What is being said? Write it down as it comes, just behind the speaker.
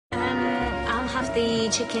have the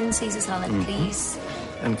chicken Caesar salad, please.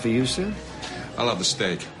 And for you, sir? I'll have the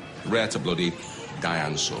steak. Rare to bloody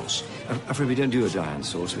Diane sauce. I'm afraid we don't do a Diane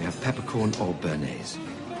sauce. We have peppercorn or béarnaise.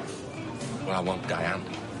 Well, I want Diane.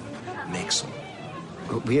 Make some.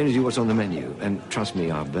 Well, we only do what's on the menu, and trust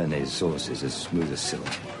me, our béarnaise sauce is as smooth as silk.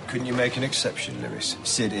 Couldn't you make an exception, Lewis?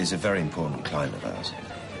 Sid is a very important client of ours.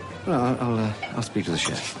 Well, I'll speak to the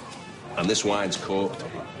chef. And this wine's corked.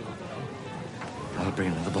 I'll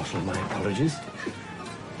bring another bottle of my apologies.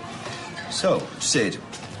 So, Sid,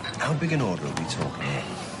 how big an order are we talking?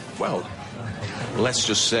 Well, let's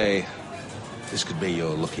just say this could be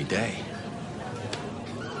your lucky day.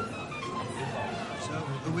 So,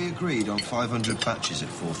 are we agreed on 500 batches at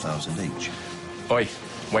 4,000 each? Oi,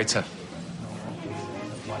 waiter.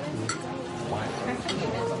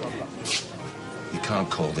 You can't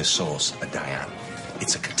call this sauce a Diane.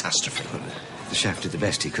 It's a catastrophe. Well, the chef did the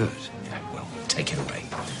best he could. Yeah, well, take it away.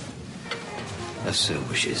 As Sir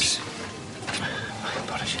wishes. My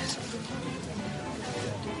apologies.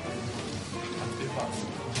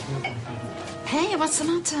 Hey, what's the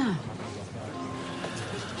matter?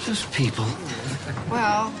 Just people.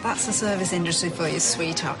 Well, that's the service industry for you,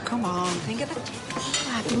 sweetheart. Come on, think of it.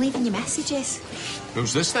 Oh, I've been leaving you messages.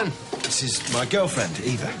 Who's this, then? This is my girlfriend,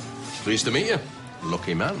 Eva. Pleased to meet you.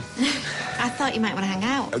 Lucky man. I thought you might want to hang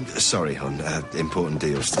out. Sorry, hon. Important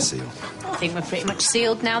deals to seal. I think we're pretty much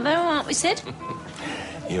sealed now, though, aren't we, Sid?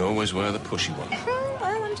 You always were the pushy one.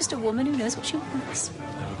 Well, I'm just a woman who knows what she wants.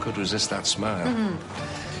 Never could resist that smile.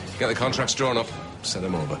 Get the contracts drawn up. Send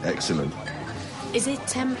them over. Excellent. Is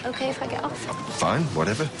it okay if I get off? Fine,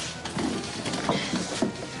 whatever.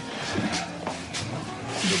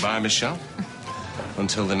 Goodbye, Michelle.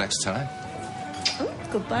 Until the next time. Oh,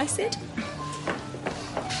 goodbye, Sid.